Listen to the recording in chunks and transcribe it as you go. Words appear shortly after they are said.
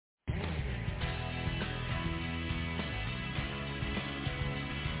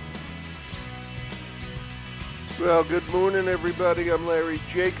Well, good morning, everybody. I'm Larry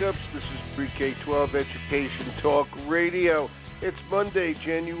Jacobs. This is PreK-12 Education Talk Radio. It's Monday,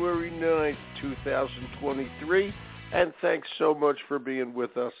 January 9th, 2023, and thanks so much for being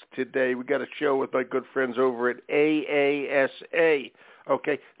with us today. We got a show with my good friends over at AASA.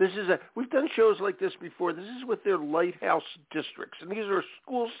 Okay, we've done shows like this before. This is with their Lighthouse districts, and these are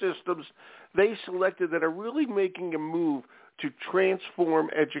school systems they selected that are really making a move to transform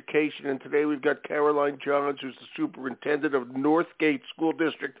education. And today we've got Caroline Johns, who's the superintendent of Northgate School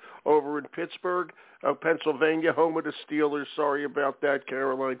District over in Pittsburgh, Pennsylvania, home of the Steelers. Sorry about that,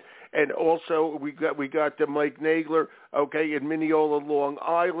 Caroline. And also we got Mike Nagler, okay, in Mineola, Long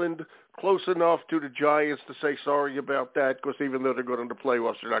Island, close enough to the Giants to say sorry about that, because even though they're going to the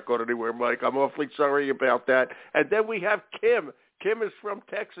playoffs, they're not going anywhere, Mike. I'm awfully sorry about that. And then we have Kim. Kim is from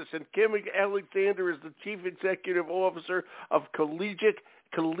Texas, and Kim Alexander is the Chief Executive Officer of Collegiate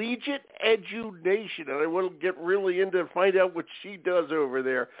Edu-nation, and I want to get really into and find out what she does over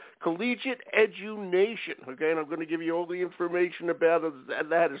there. Collegiate Edu-nation, okay, and I'm going to give you all the information about it.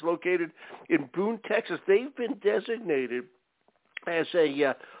 That is located in Boone, Texas. They've been designated as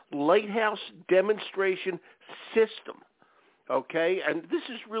a Lighthouse demonstration system. Okay, and this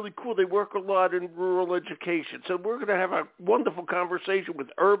is really cool. They work a lot in rural education. So we're going to have a wonderful conversation with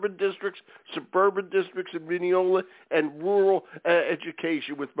urban districts, suburban districts in Mineola, and rural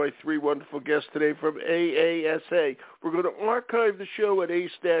education with my three wonderful guests today from AASA. We're going to archive the show at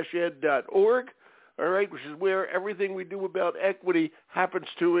ace-ed.org, all right, which is where everything we do about equity happens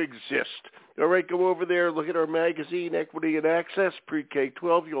to exist. All right, go over there, look at our magazine, Equity and Access,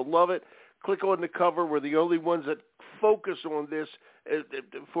 PreK-12. You'll love it. Click on the cover. We're the only ones that focus on this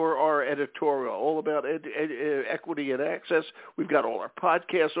for our editorial, all about equity and access. We've got all our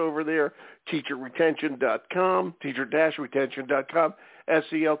podcasts over there, teacher-retention.com,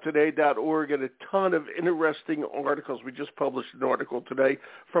 seltoday.org, and a ton of interesting articles. We just published an article today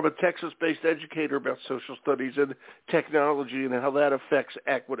from a Texas-based educator about social studies and technology and how that affects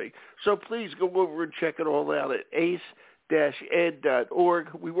equity. So please go over and check it all out at ace-ed.org.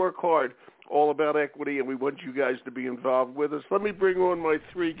 We work hard all about equity, and we want you guys to be involved with us. Let me bring on my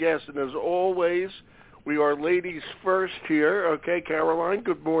three guests, and as always, we are ladies first here. Okay, Caroline,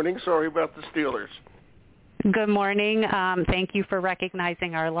 good morning. Sorry about the Steelers. Good morning. Thank you for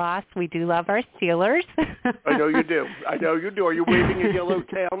recognizing our loss. We do love our Steelers. I know you do. Are you waving a yellow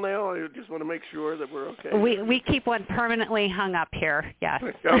tail now? I just want to make sure that we're okay. We keep one permanently hung up here, yes.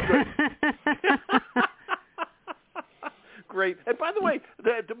 Oh, good. Great. And by the way,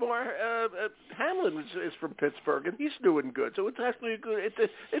 DeMar Hamlin is from Pittsburgh, and he's doing good. So it's actually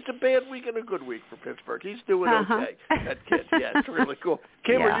it's a bad week and a good week for Pittsburgh. He's doing okay. That kid, yeah, it's really cool.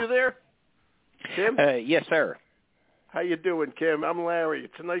 Kim, Are you there? Kim? Yes, sir. How you doing, Kim? I'm Larry.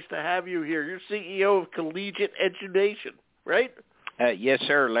 It's nice to have you here. You're CEO of Collegiate Edu-nation, right? Yes,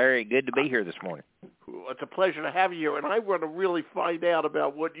 sir, Larry. Good to be here this morning. It's a pleasure to have you here, and I want to really find out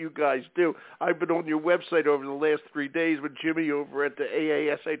about what you guys do. I've been on your website over the last 3 days when Jimmy over at the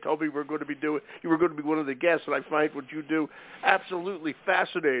AASA told me you were going to be one of the guests, and I find what you do absolutely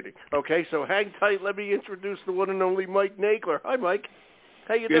fascinating. Okay, so hang tight. Let me introduce the one and only Mike Nagler. Hi, Mike.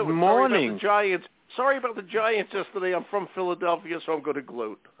 How you doing? Good morning. Sorry about the Giants yesterday. I'm from Philadelphia, so I'm going to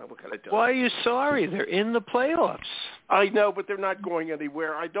gloat. What can I do? Why are you sorry? They're in the playoffs. I know, but they're not going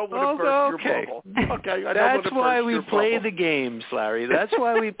anywhere. I don't want to burst your bubble. Okay, That's why we play the games, Larry. That's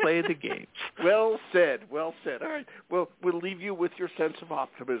why we play the games. Well said. All right. Well, we'll leave you with your sense of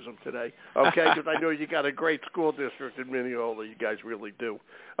optimism today, okay? Because I know you got a great school district in Mineola. You guys really do.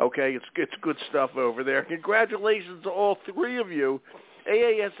 Okay, it's good stuff over there. Congratulations to all three of you.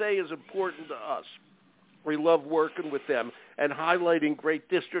 AASA is important to us. We love working with them and highlighting great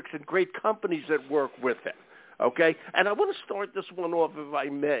districts and great companies that work with them, okay? And I want to start this one off, if I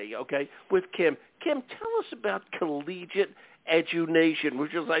may, okay, with Kim. Kim, tell us about Collegiate Edu-nation,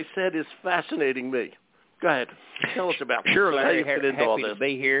 which, as I said, is fascinating me. Go ahead. Tell us about it. Sure, Larry. Happy to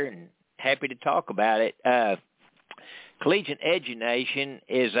be here and happy to talk about it. Collegiate Edu-nation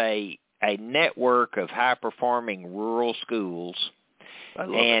is a network of high-performing rural schools.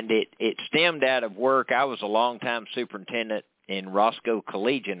 And it stemmed out of work. I was a longtime superintendent in Roscoe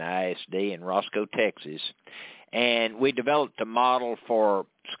Collegiate ISD in Roscoe, Texas. And we developed a model for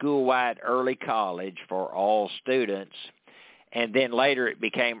school-wide early college for all students. And then later it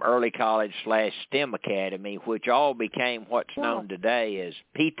became early college / STEM Academy, which all became what's known today as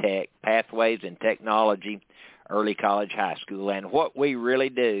PTech, Pathways in Technology, Early College High School. And what we really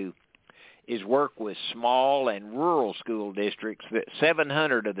do is work with small and rural school districts. That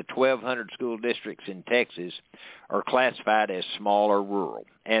 700 of the 1,200 school districts in Texas are classified as small or rural.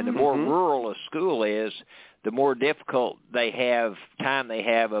 And the more rural a school is, the more difficult time they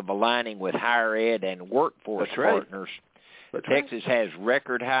have of aligning with higher ed and workforce partners. Texas has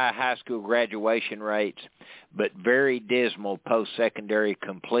record high school graduation rates, but very dismal post-secondary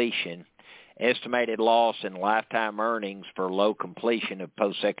completion. Estimated loss in lifetime earnings for low completion of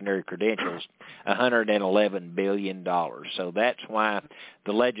post-secondary credentials, $111 billion. So that's why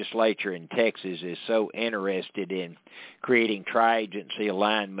the legislature in Texas is so interested in creating tri-agency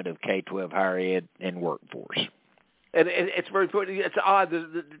alignment of K-12 higher ed and workforce. And it's very important. It's odd.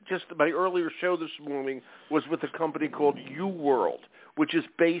 Just my earlier show this morning was with a company called UWorld, which is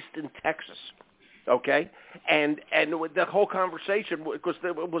based in Texas. Okay, and the whole conversation, because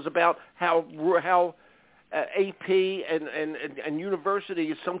it was about how AP and university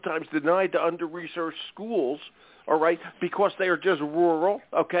is sometimes denied to under-resourced schools, all right, because they are just rural,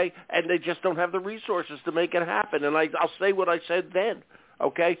 okay, and they just don't have the resources to make it happen. And I'll say what I said then.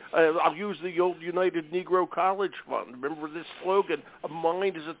 Okay, I'll use the old United Negro College Fund. Remember this slogan, a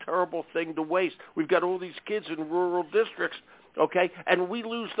mind is a terrible thing to waste. We've got all these kids in rural districts, okay, and we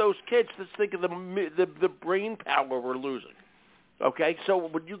lose those kids. Let's think of the brain power we're losing, okay? So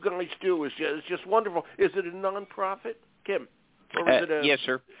what you guys do is just wonderful. Is it a nonprofit, Kim? Or is it yes,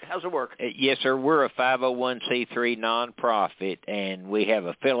 sir. How's it work? Yes, sir. We're a 501c3 nonprofit, and we have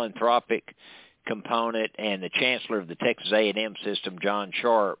a philanthropic component, and the chancellor of the Texas A&M system, John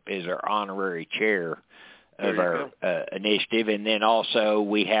Sharp, is our honorary chair of our initiative. And then also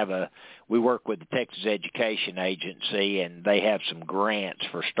we work with the Texas Education Agency, and they have some grants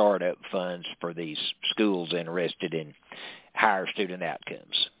for startup funds for these schools interested in higher student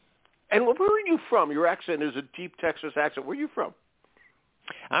outcomes. And where are you from? Your accent is a deep Texas accent. Where are you from?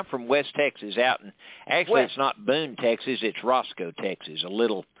 I'm from West Texas, it's not Boone, Texas, it's Roscoe, Texas, a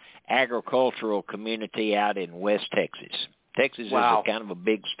little agricultural community out in West Texas. Texas is a kind of a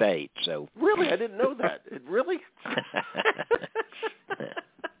big state, so. Really? I didn't know that. Really?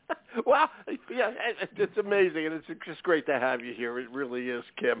 Wow. Yeah, it's amazing, and it's just great to have you here. It really is,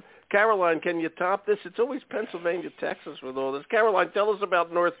 Kim. Caroline, can you top this? It's always Pennsylvania, Texas with all this. Caroline, tell us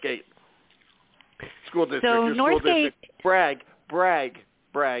about Northgate School District. So Northgate. Brag.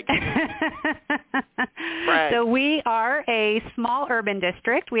 So we are a small urban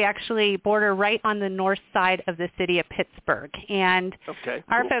district. We actually border right on the north side of the city of Pittsburgh. And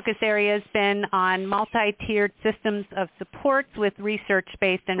our focus area has been on multi-tiered systems of supports with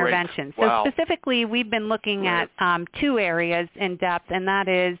research-based interventions. So specifically, we've been looking at two areas in depth, and that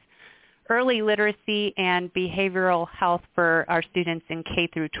is early literacy and behavioral health for our students in K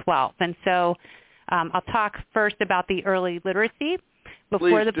through 12. And so I'll talk first about the early literacy.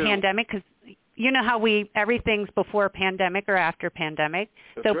 Before the pandemic, because you know how everything's before pandemic or after pandemic.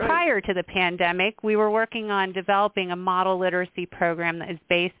 So prior to the pandemic, we were working on developing a model literacy program that is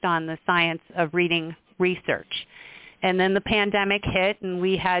based on the science of reading research. And then the pandemic hit, and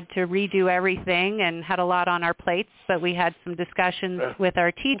we had to redo everything and had a lot on our plates, but we had some discussions with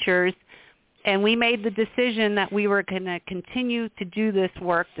our teachers, and we made the decision that we were going to continue to do this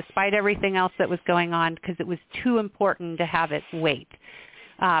work despite everything else that was going on because it was too important to have it wait.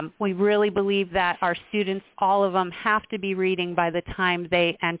 We really believe that our students, all of them, have to be reading by the time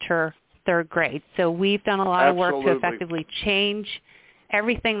they enter third grade. So we've done a lot of work to effectively change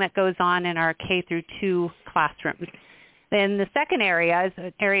everything that goes on in our K through 2 classrooms. Then the second area is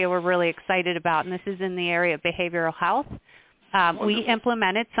an area we're really excited about, and this is in the area of behavioral health. We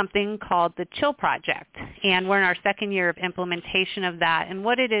implemented something called the CHILL Project, and we're in our second year of implementation of that. And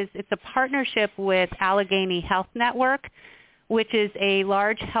what it is, it's a partnership with Allegheny Health Network, which is a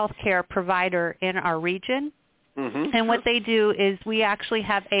large healthcare provider in our region. Mm-hmm. And what they do is we actually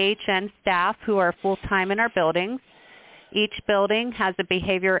have AHN staff who are full-time in our buildings. Each building has a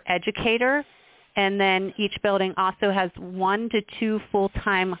behavior educator, and then each building also has 1 to 2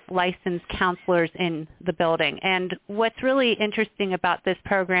 full-time licensed counselors in the building. And what's really interesting about this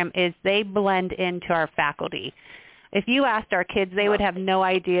program is they blend into our faculty. If you asked our kids, they would have no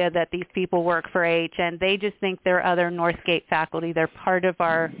idea that these people work for AHN. They just think they're other Northgate faculty. They're part of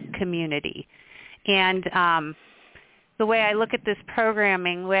our community. And the way I look at this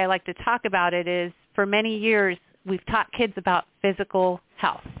programming, the way I like to talk about it is for many years, we've taught kids about physical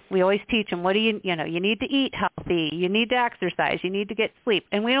health. We always teach them, you need to eat healthy, you need to exercise, you need to get sleep.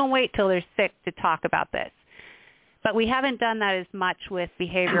 And we don't wait till they're sick to talk about this. But we haven't done that as much with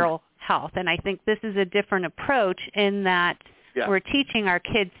behavioral health. And I think this is a different approach in that we're teaching our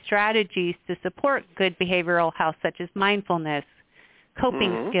kids strategies to support good behavioral health, such as mindfulness,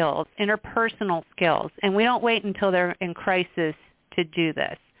 coping skills, interpersonal skills. And we don't wait until they're in crisis to do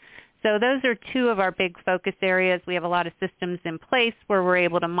this. So those are two of our big focus areas. We have a lot of systems in place where we're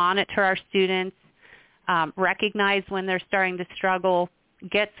able to monitor our students, recognize when they're starting to struggle,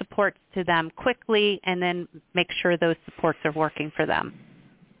 get supports to them quickly, and then make sure those supports are working for them.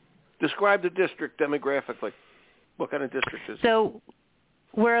 Describe the district demographically. What kind of district is it? So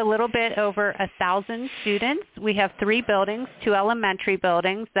we're a little bit over 1,000 students. We have 3 buildings, 2 elementary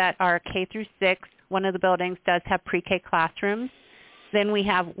buildings that are K through 6. One of the buildings does have pre-K classrooms. Then we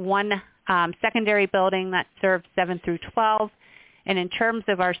have 1 secondary building that serves 7 through 12. And in terms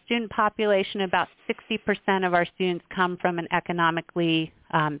of our student population, about 60% of our students come from an economically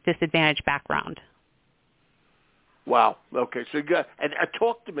disadvantaged background. Wow. Okay. So you got, and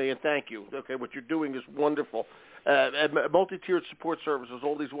talk to me, and thank you. Okay, what you're doing is wonderful. Multi-tiered support services,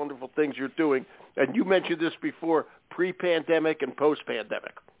 all these wonderful things you're doing. And you mentioned this before, pre-pandemic and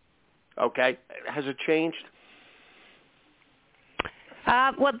post-pandemic. Okay. Has it changed?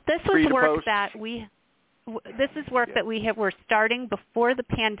 Well, this was work that we... This is work that we were starting before the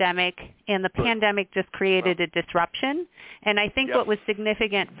pandemic, and the pandemic just created a disruption. And I think what was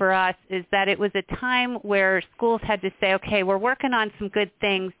significant for us is that it was a time where schools had to say, okay, we're working on some good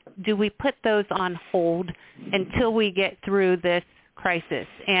things. Do we put those on hold until we get through this crisis?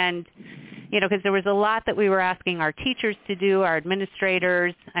 And, because there was a lot that we were asking our teachers to do, our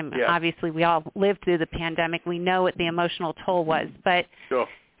administrators. Obviously, we all lived through the pandemic. We know what the emotional toll was. But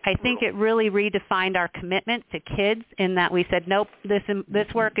I think it really redefined our commitment to kids in that we said, nope,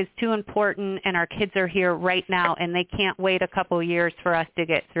 this work is too important, and our kids are here right now, and they can't wait a couple of years for us to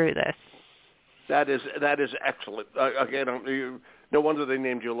get through this. That is excellent. Again, no wonder they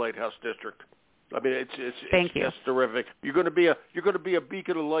named you Lighthouse District. I mean, it's just terrific. You're going to be a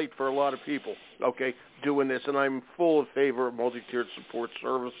beacon of light for a lot of people. Okay, doing this, and I'm full in favor of multi-tiered support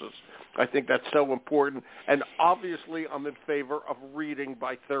services. I think that's so important, and obviously I'm in favor of reading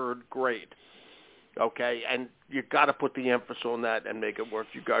by 3rd grade. Okay, and you got to put the emphasis on that and make it work.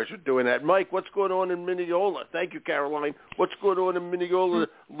 You guys are doing that. Mike, what's going on in Mineola? Thank you, Caroline. What's going on in Mineola,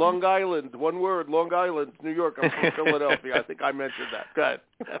 Long Island? One word, Long Island, New York. I'm from Philadelphia. I think I mentioned that. Go ahead.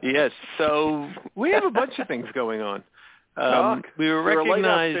 Yes, so we have a bunch of things going on. We were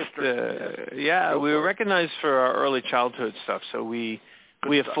recognized. We were recognized for our early childhood stuff. So we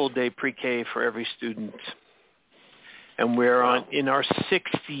have full day pre-K for every student. And we're in our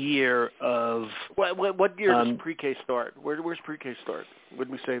 6th year of... What year does pre-K start? Where's pre-K start?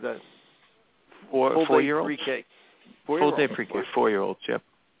 Wouldn't we say that? 4-year-olds? Pre-K. Full day pre-K, 4-year-olds, yep.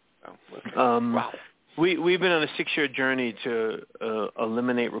 Oh, okay. Wow. We've been on a 6-year journey to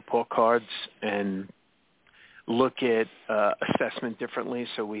eliminate report cards and look at assessment differently.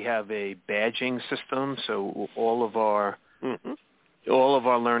 So we have a badging system. So all of our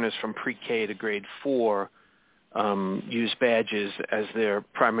learners from pre-K to grade 4 use badges as their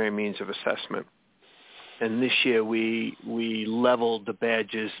primary means of assessment. And this year we leveled the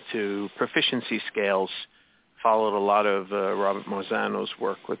badges to proficiency scales, followed a lot of Robert Marzano's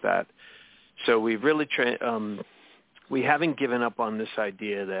work with that. So we've really we haven't given up on this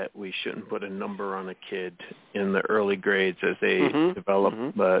idea that we shouldn't put a number on a kid in the early grades as they develop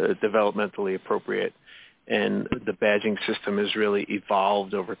developmentally appropriate. And the badging system has really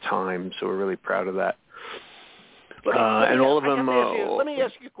evolved over time, so we're really proud of that. And all of them... let me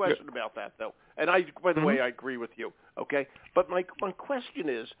ask you a question about that, though. And by the way, I agree with you, okay? But my question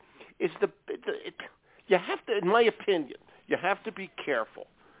is you have to, in my opinion, you have to be careful,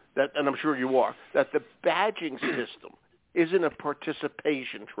 that, and I'm sure you are, that the badging system isn't a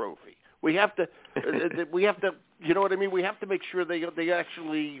participation trophy. We have to, you know what I mean? We have to make sure they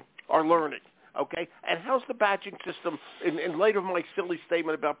actually are learning. Okay, and how's the badging system in light of my silly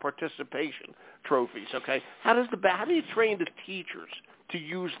statement about participation trophies? Okay, how do you train the teachers to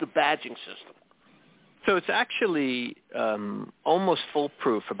use the badging system? So it's actually almost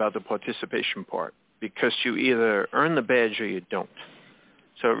foolproof about the participation part, because you either earn the badge or you don't.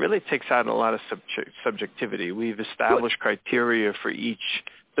 So it really takes out a lot of subjectivity. We've established criteria for each.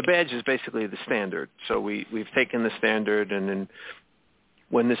 The badge is basically the standard. So we've taken the standard, and then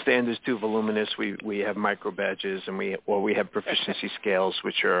when the standard is too voluminous, we have micro badges, and we have proficiency scales,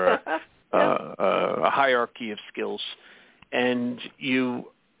 which are a hierarchy of skills, and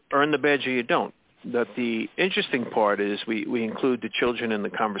you earn the badge or you don't. But the interesting part is we include the children in the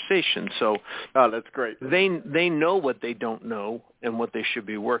conversation. So that's great. They know what they don't know and what they should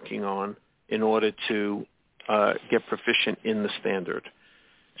be working on in order to get proficient in the standard.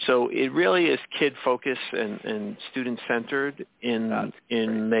 So it really is kid-focused and student-centered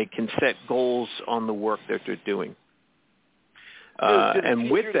in they can set goals on the work that they're doing. And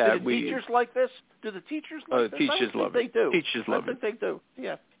with that, do the teachers like this? Do the teachers like this? Teachers love it. They do. Teachers love it. I think they do.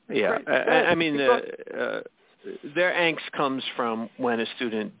 Yeah. Yeah. I mean, their angst comes from when a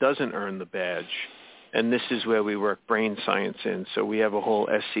student doesn't earn the badge and this is where we work brain science in. So we have a whole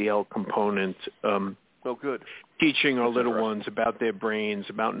SEL component. Good. Teaching our little ones about their brains,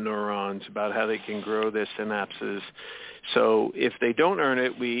 about neurons, about how they can grow their synapses. So if they don't earn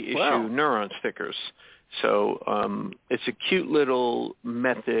it, we issue neuron stickers. So it's a cute little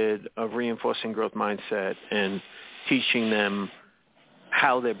method of reinforcing growth mindset and teaching them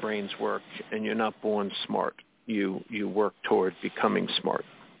how their brains work. And you're not born smart. You work toward becoming smart.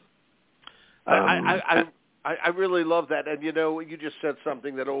 I really love that. And, you just said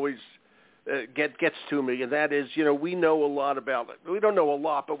something that always gets to me, and that is, we know a lot about it. We don't know a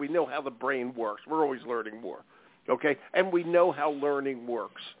lot, but we know how the brain works. We're always learning more, okay? And we know how learning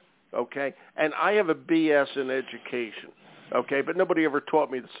works, okay? And I have a BS in education, okay? But nobody ever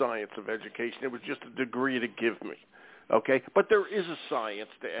taught me the science of education. It was just a degree to give me, okay? But there is a science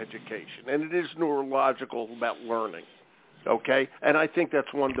to education, and it is neurological about learning, okay? And I think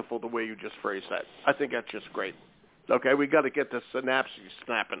that's wonderful the way you just phrased that. I think that's just great. Okay, we got to get the synapses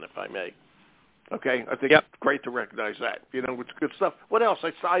snapping, if I may. Okay, I think it's great to recognize that. It's good stuff. What else?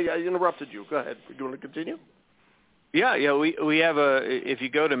 I interrupted you. Go ahead. You want to continue? Yeah. We have if you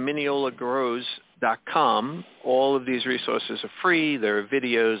go to mineolagrows.com, all of these resources are free. There are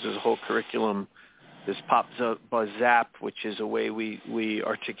videos. There's a whole curriculum. There's Pop Buzz Zap, which is a way we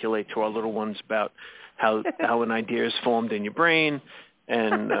articulate to our little ones about how an idea is formed in your brain.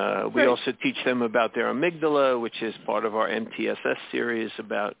 And we also teach them about their amygdala, which is part of our MTSS series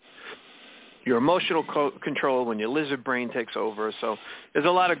about your emotional control when your lizard brain takes over. So there's a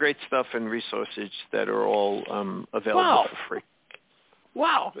lot of great stuff and resources that are all available for free.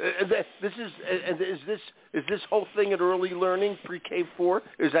 Wow. Is this whole thing in early learning, pre-K4?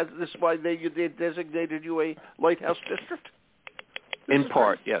 Is this why they designated you a Lighthouse district? In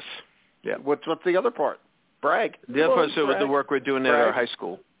part, yes. Yeah. What's the other part? Brag. The other part is the work we're doing at our high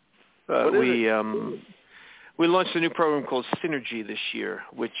school. We launched a new program called Synergy this year,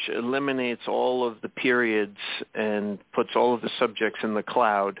 which eliminates all of the periods and puts all of the subjects in the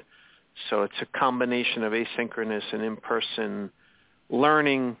cloud. So it's a combination of asynchronous and in-person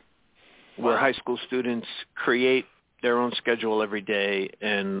learning where high school students create their own schedule every day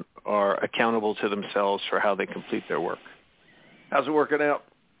and are accountable to themselves for how they complete their work. How's it working out?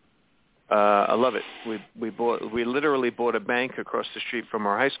 I love it. We literally bought a bank across the street from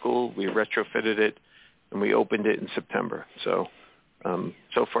our high school. We retrofitted it, and we opened it in September. So,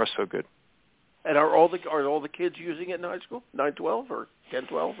 so far so good. And are all the kids using it in high school? 9-12 or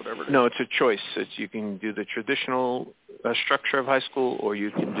 10-12, whatever it is? No, it's a choice. You can do the traditional structure of high school, or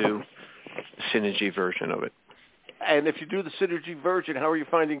you can do the Synergy version of it. And if you do the Synergy version, how are you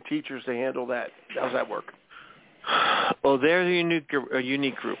finding teachers to handle that? How's that work? Well, they're a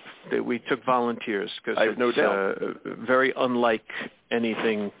unique group. We took volunteers because I have no doubt. Very unlike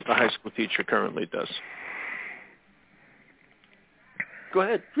anything a high school teacher currently does. Go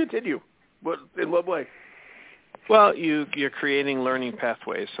ahead. Continue. In what way? Well, you're creating learning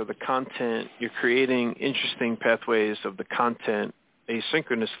pathways. So the content, you're creating interesting pathways of the content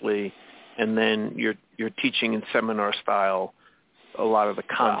asynchronously, and then you're teaching in seminar style a lot of the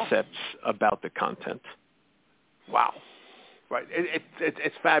concepts about the content. Wow. Right.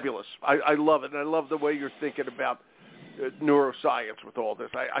 It's fabulous. I love it. And I love the way you're thinking about neuroscience with all this.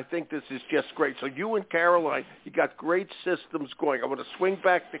 I think this is just great. So you and Caroline, you got great systems going. I want to swing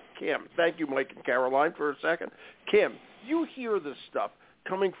back to Kim. Thank you, Mike and Caroline, for a second. Kim, you hear this stuff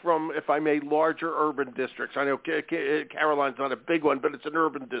coming from, if I may, larger urban districts. I know Caroline's not a big one, but it's an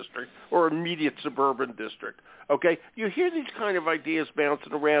urban district or immediate suburban district. Okay? You hear these kind of ideas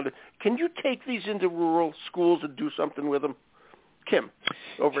bouncing around. Can you take these into rural schools and do something with them? Kim,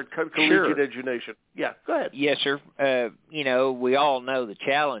 over at Collegiate Edu-nation. Yeah, go ahead. Yes, sir. We all know the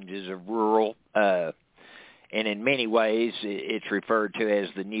challenges of rural, and in many ways it's referred to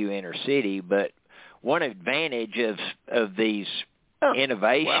as the new inner city, but one advantage of these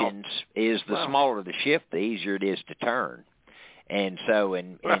innovations is the smaller the ship, the easier it is to turn. And so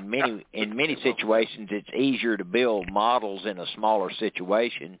in many situations, it's easier to build models in a smaller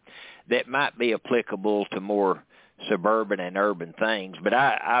situation that might be applicable to more suburban and urban things. But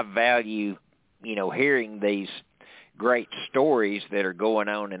I value, hearing these great stories that are going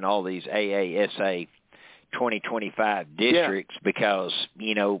on in all these AASA 2025 districts because,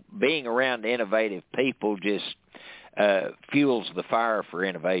 being around innovative people just fuels the fire for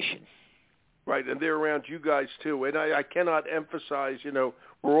innovation. Right, and they're around you guys too. And I cannot emphasize,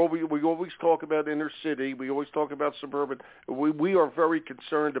 we always talk about inner city. We always talk about suburban. We are very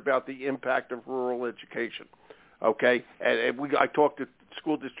concerned about the impact of rural education. Okay, and I talk to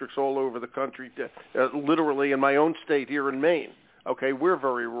school districts all over the country, literally in my own state here in Maine. Okay, we're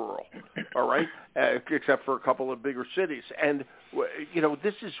very rural, all right, except for a couple of bigger cities. And,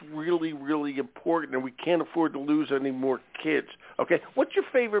 this is really, really important, and we can't afford to lose any more kids. Okay, what's your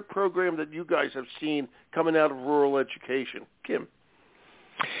favorite program that you guys have seen coming out of rural education? Kim?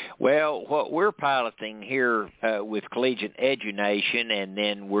 Well, what we're piloting here with Collegiate Edu-nation, and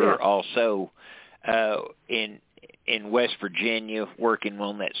then we're also in West Virginia working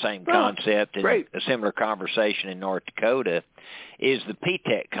on that same concept, and a similar conversation in North Dakota, is the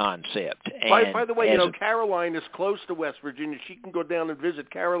PTEC concept. And by the way, Caroline is close to West Virginia. She can go down and visit.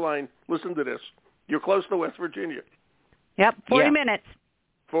 Caroline, listen to this. You're close to West Virginia. Yep, 40 minutes.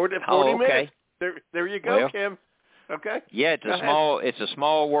 40 minutes. There you go, Kim. Okay. Yeah, it's a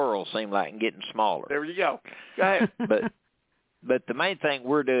small world. Seems like, and getting smaller. There you go. Go ahead. But the main thing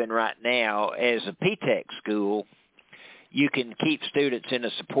we're doing right now, as a PTEC school, you can keep students in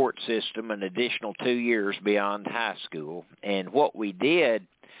a support system an additional 2 years beyond high school. And what we did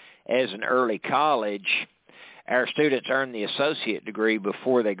as an early college, our students earn the associate degree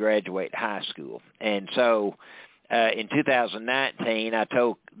before they graduate high school. And so in 2019, I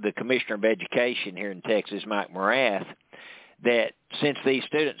told the Commissioner of Education here in Texas, Mike Morath, that since these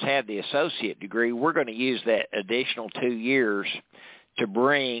students have the associate degree, we're going to use that additional 2 years to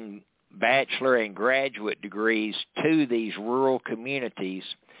bring bachelor and graduate degrees to these rural communities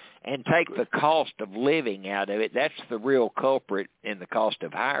and take the cost of living out of it. That's the real culprit in the cost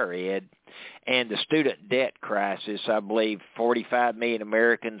of higher ed. And the student debt crisis, I believe 45 million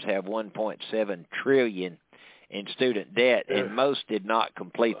Americans have $1.7 trillion in student debt, and most did not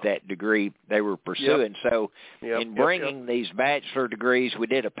complete that degree they were pursuing. So in bringing these bachelor degrees, we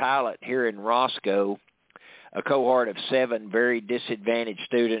did a pilot here in Roscoe, a cohort of 7 very disadvantaged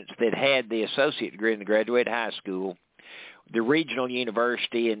students that had the associate degree in the graduate high school. The regional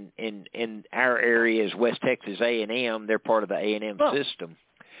university in our area is West Texas A&M. They're part of the A&M system.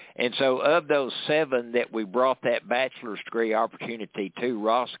 And so of those 7 that we brought that bachelor's degree opportunity to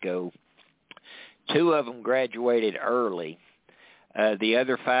Roscoe, 2 of them graduated early. The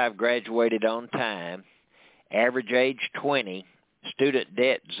other 5 graduated on time, average age 20, student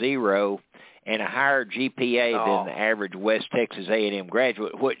debt 0, and a higher GPA than the average West Texas A&M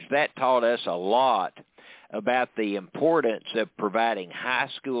graduate, which that taught us a lot about the importance of providing high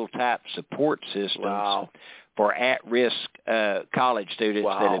school-type support systems for at-risk college students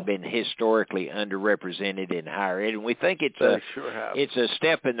that have been historically underrepresented in higher ed. And we think it's a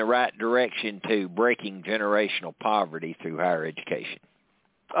step in the right direction to breaking generational poverty through higher education.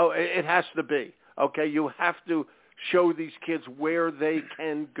 Oh, it has to be. Okay, you have to show these kids where they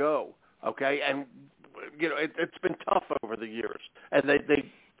can go. Okay, and it's been tough over the years, and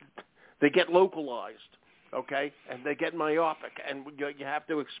they get localized. Okay, and they get myopic, and you have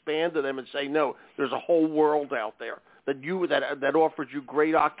to expand to them and say, no, there's a whole world out there that offers you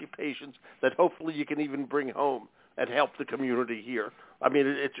great occupations that hopefully you can even bring home and help the community here. I mean,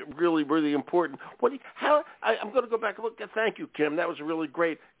 it's really, really important. I'm going to go back and look. Thank you, Kim. That was really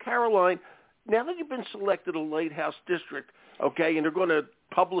great. Caroline, now that you've been selected a Lighthouse district, okay, and they're going to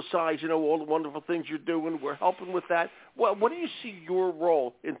publicize, all the wonderful things you're doing. We're helping with that. Well, what do you see your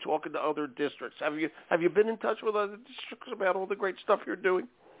role in talking to other districts? Have you been in touch with other districts about all the great stuff you're doing?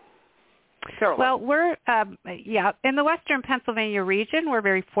 Caroline. Well, we're in the Western Pennsylvania region. We're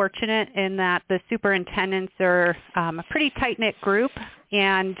very fortunate in that the superintendents are a pretty tight-knit group,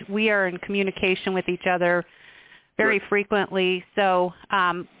 and we are in communication with each other very frequently. So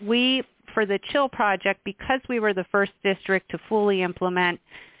for the CHILL project, because we were the first district to fully implement,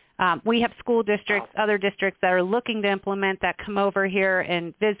 we have school districts, other districts that are looking to implement that come over here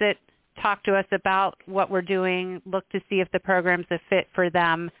and visit, talk to us about what we're doing, look to see if the program's a fit for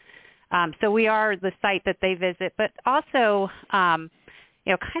them. So we are the site that they visit. But also, kind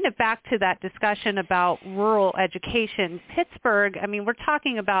of back to that discussion about rural education, Pittsburgh, I mean, we're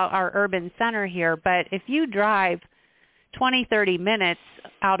talking about our urban center here, but if you drive 20, 30 minutes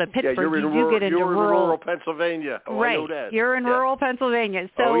out of Pittsburgh, you get into rural Pennsylvania. Oh, right. I know that. You're in rural Pennsylvania.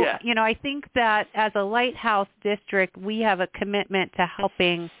 So, I think that as a Lighthouse district, we have a commitment to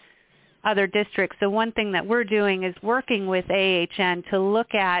helping other districts. So one thing that we're doing is working with AHN to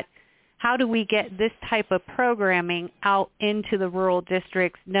look at how do we get this type of programming out into the rural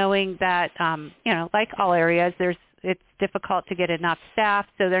districts, knowing that, like all areas, it's difficult to get enough staff,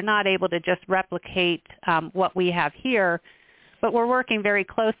 so they're not able to just replicate what we have here. But we're working very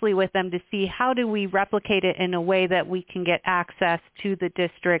closely with them to see how do we replicate it in a way that we can get access to the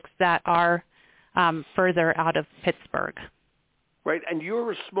districts that are further out of Pittsburgh. Right, and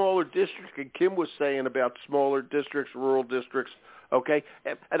you're a smaller district, and Kim was saying about smaller districts, rural districts, okay?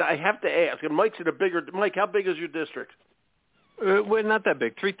 And I have to ask, and Mike's in a bigger – Mike, how big is your district? We're not that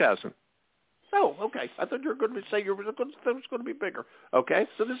big, 3,000. Oh, okay. I thought you were going to say it was going to be bigger. Okay,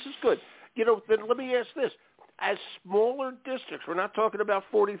 so this is good. Then let me ask this. As smaller districts, we're not talking about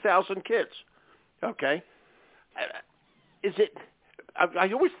 40,000 kids, okay? Is it –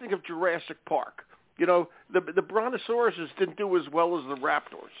 I always think of Jurassic Park. The brontosauruses didn't do as well as the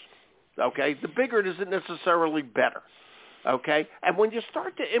raptors, okay? The bigger it isn't necessarily better, okay? And when you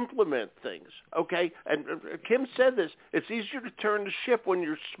start to implement things, okay, and Kim said this, it's easier to turn the ship when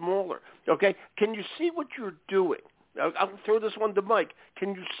you're smaller, okay? Can you see what you're doing? I'll throw this one to Mike.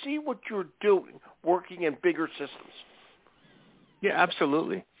 Can you see what you're doing working in bigger systems? Yeah,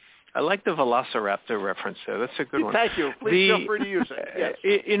 absolutely. I like the Velociraptor reference there. That's a good one. Thank you. Please feel free to use it. Yes.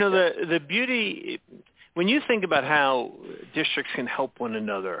 The beauty, when you think about how districts can help one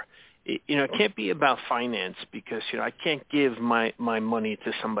another, it can't be about finance because, I can't give my money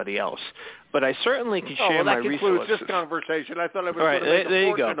to somebody else. But I certainly can share my resources. That concludes this conversation. I thought I was going to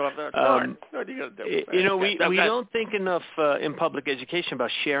make a fortune off that. What are you going to do? We don't think enough in public education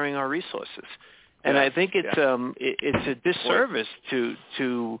about sharing our resources. And I think it's a disservice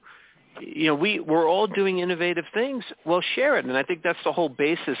to we're all doing innovative things. Well, share it. And I think that's the whole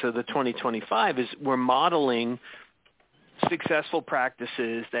basis of the 2025 is we're modeling successful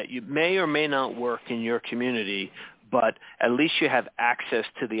practices that you may or may not work in your community, but at least you have access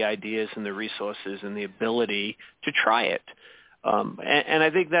to the ideas and the resources and the ability to try it. And I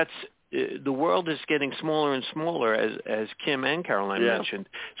think that's the world is getting smaller and smaller, as Kim and Caroline mentioned.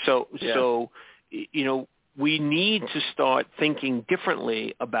 So we need to start thinking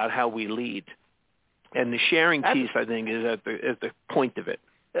differently about how we lead. And the sharing piece, I think, is at the point of it.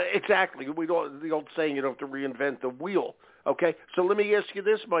 Exactly. The old saying, you don't have to reinvent the wheel. Okay, so let me ask you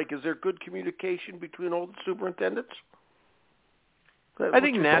this, Mike. Is there good communication between all the superintendents? I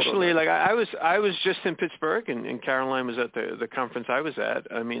think nationally, like I was just in Pittsburgh, and Caroline was at the conference I was at.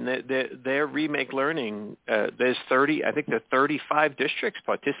 I mean, their remake learning. There's 35 districts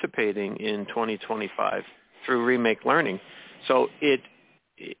participating in 2025 through remake learning. So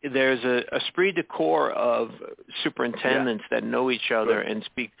there's a esprit de corps of superintendents that know each other and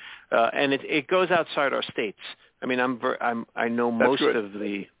speak, and it goes outside our states. I mean, I know most of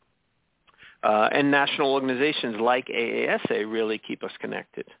the and national organizations like AASA really keep us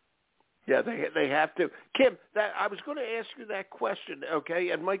connected. Yeah, they have to. Kim, I was going to ask you that question, okay,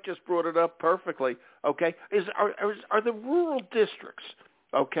 and Mike just brought it up perfectly, okay. Are the rural districts,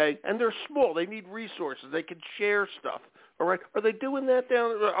 okay, and they're small, they need resources, they can share stuff, all right? Are they doing that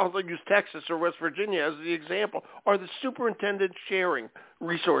down, I'll use Texas or West Virginia as the example. Are the superintendents sharing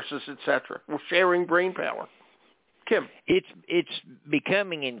resources, et cetera, sharing brain power? Kim. It's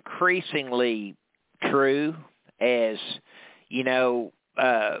becoming increasingly true as, the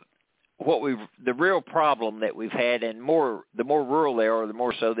real problem that we've had, and the more rural they are, the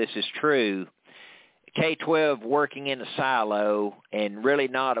more so this is true. K-12 working in a silo and really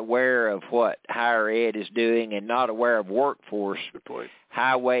not aware of what higher ed is doing and not aware of workforce,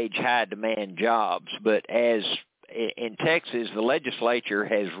 high wage, high demand jobs. But as in Texas, the legislature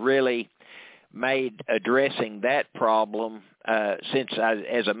has really made addressing that problem since,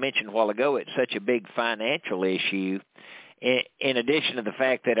 as I mentioned a while ago, it's such a big financial issue. In addition to the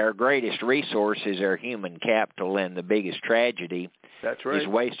fact that our greatest resource is our human capital, and the biggest tragedy is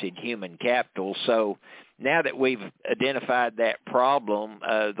wasted human capital. So now that we've identified that problem,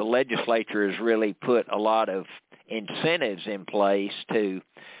 the legislature has really put a lot of incentives in place to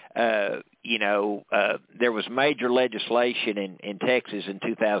there was major legislation in Texas in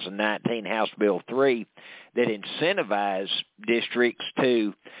 2019, House Bill 3, that incentivized districts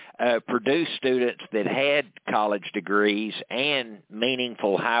to produce students that had college degrees and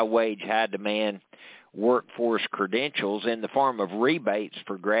meaningful high-wage, high-demand workforce credentials in the form of rebates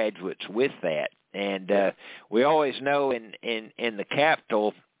for graduates with that. And we always know in the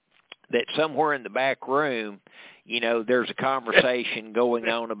Capitol that somewhere in the back room, there's a conversation going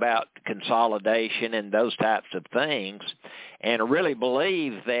on about consolidation and those types of things. And I really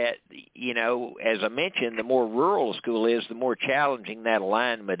believe that, as I mentioned, the more rural a school is, the more challenging that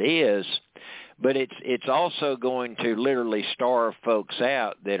alignment is. But it's also going to literally starve folks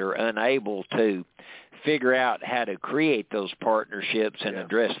out that are unable to figure out how to create those partnerships and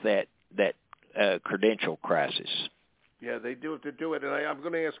address that credential crisis. Yeah, they do have to do it. And I'm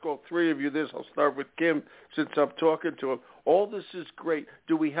going to ask all three of you this. I'll start with Kim since I'm talking to him. All this is great.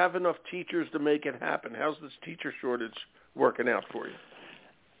 Do we have enough teachers to make it happen? How's this teacher shortage working out for you?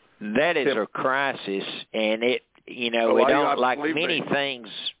 That is a crisis, and we don't, like many things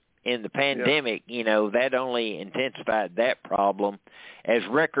in the pandemic, that only intensified that problem, as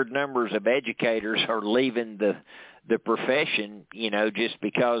record numbers of educators are leaving the profession, just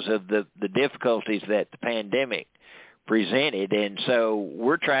because of the difficulties that the pandemic presented. And so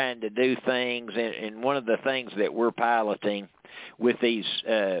we're trying to do things, and one of the things that we're piloting with these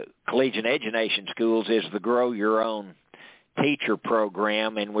Collegiate Edu-nation schools is the Grow Your Own Teacher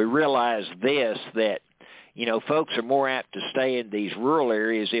program. And we realize that folks are more apt to stay in these rural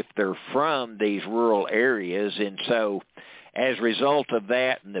areas if they're from these rural areas. And so as a result of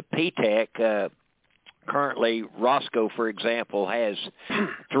that, and the PTEC, currently Roscoe, for example, has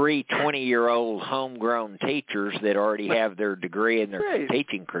 3 20-year-old homegrown teachers that already have their degree and their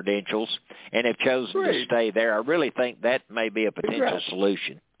teaching credentials and have chosen to stay there. I really think that may be a potential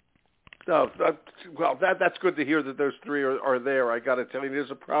solution. No, that's good to hear that those 3 are there. I got to tell you,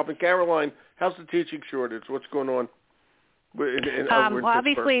 there's a problem. Caroline, how's the teaching shortage? What's going on? Well,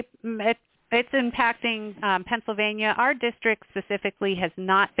 obviously, it's impacting Pennsylvania. Our district specifically has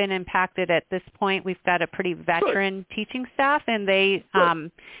not been impacted at this point. We've got a pretty veteran teaching staff, and they,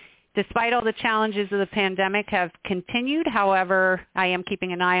 despite all the challenges of the pandemic, have continued. However, I am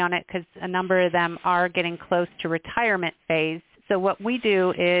keeping an eye on it because a number of them are getting close to retirement phase. So what we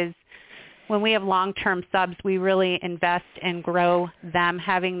do is, when we have long-term subs, we really invest and grow them,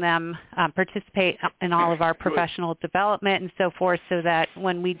 having them participate in all of our professional development and so forth, so that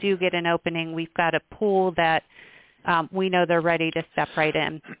when we do get an opening, we've got a pool that we know they're ready to step right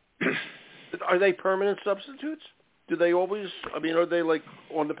in. Are they permanent substitutes? Do they always, are they like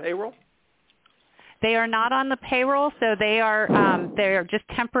on the payroll? They are not on the payroll, so they're just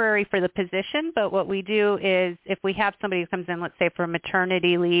temporary for the position. But what we do is, if we have somebody who comes in, let's say for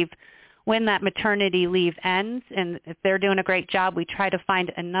maternity leave, when that maternity leave ends, and if they're doing a great job, we try to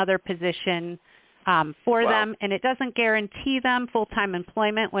find another position for them. And it doesn't guarantee them full-time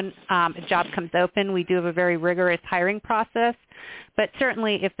employment when a job comes open. We do have a very rigorous hiring process. But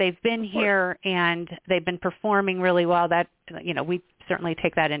certainly if they've been here and they've been performing really well, that we certainly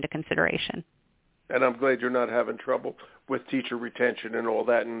take that into consideration. And I'm glad you're not having trouble with teacher retention and all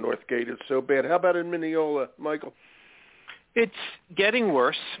that in Northgate. It's so bad. How about in Mineola, Michael? It's getting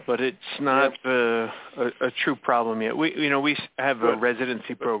worse, but it's not a true problem yet. We have a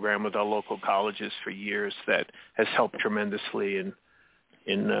residency program with our local colleges for years that has helped tremendously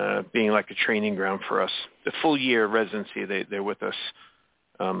in being like a training ground for us. The full year residency, they're with us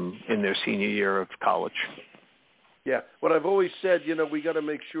in their senior year of college. Yeah, what I've always said, we got to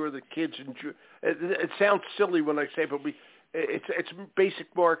make sure that kids enjoy. It sounds silly when I say, but it's basic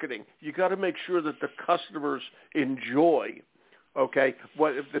marketing. You got to make sure that the customers enjoy,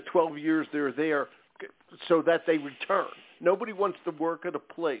 what if the 12 years they're there, so that they return. Nobody wants to work at a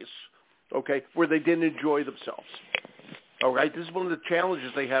place, where they didn't enjoy themselves. All right, this is one of the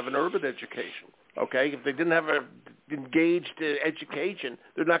challenges they have in urban education. If they didn't have a engaged education,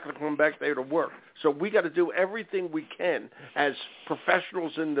 they're not going to come back there to work. So we got to do everything we can as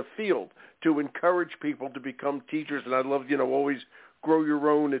professionals in the field to encourage people to become teachers. And I love, always grow your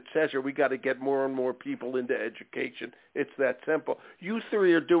own, et cetera. We got to get more and more people into education. It's that simple. You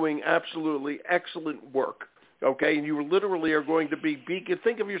 3 are doing absolutely excellent work. And you literally are going to be beacon.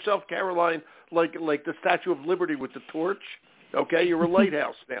 Think of yourself, Caroline, like the Statue of Liberty with the torch. You're a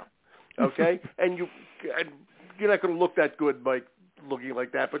lighthouse now. And you're not going to look that good, Mike, looking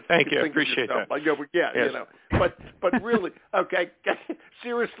like that. But thank you. I appreciate that. Yes. But really,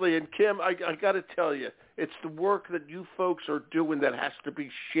 seriously, and Kim, I got to tell you, it's the work that you folks are doing that has to be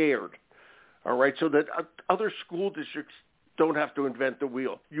shared. All right, so that other school districts don't have to invent the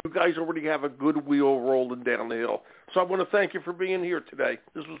wheel. You guys already have a good wheel rolling down the hill. So I want to thank you for being here today.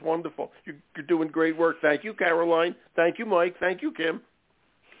 This was wonderful. You're doing great work. Thank you, Caroline. Thank you, Mike. Thank you, Kim.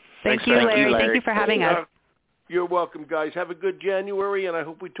 Thank you, Larry. Thank you for having us. You're welcome, guys. Have a good January, and I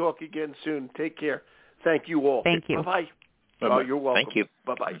hope we talk again soon. Take care. Thank you all. Thank you. Bye-bye. Bye-bye. Oh, you're welcome. Thank you.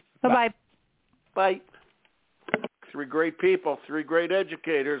 Bye-bye. Bye-bye. Bye. 3 great people, 3 great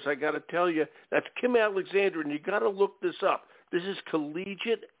educators. I got to tell you, that's Kim Alexander, and you got to look this up. This is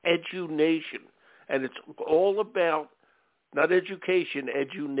Collegiate Edu-nation, and it's all about, not education,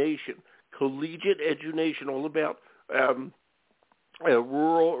 Edu-nation. Collegiate Edu-nation, all about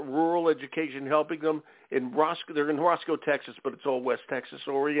rural education, helping them in Roscoe. They're in Roscoe, Texas, but it's all West Texas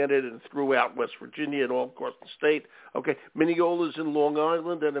oriented and throughout West Virginia and all across the state. Mineola's in Long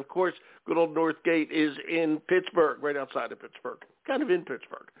Island, and of course, good old Northgate is in Pittsburgh, right outside of Pittsburgh, kind of in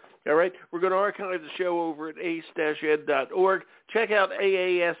Pittsburgh. All right, we're going to archive the show over at ace-ed.org. Check out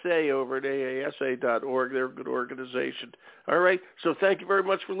AASA over at aasa.org. They're a good organization. All right, so thank you very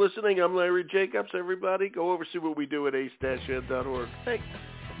much for listening. I'm Larry Jacobs, everybody. Go over, see what we do at ace-ed.org. Thanks.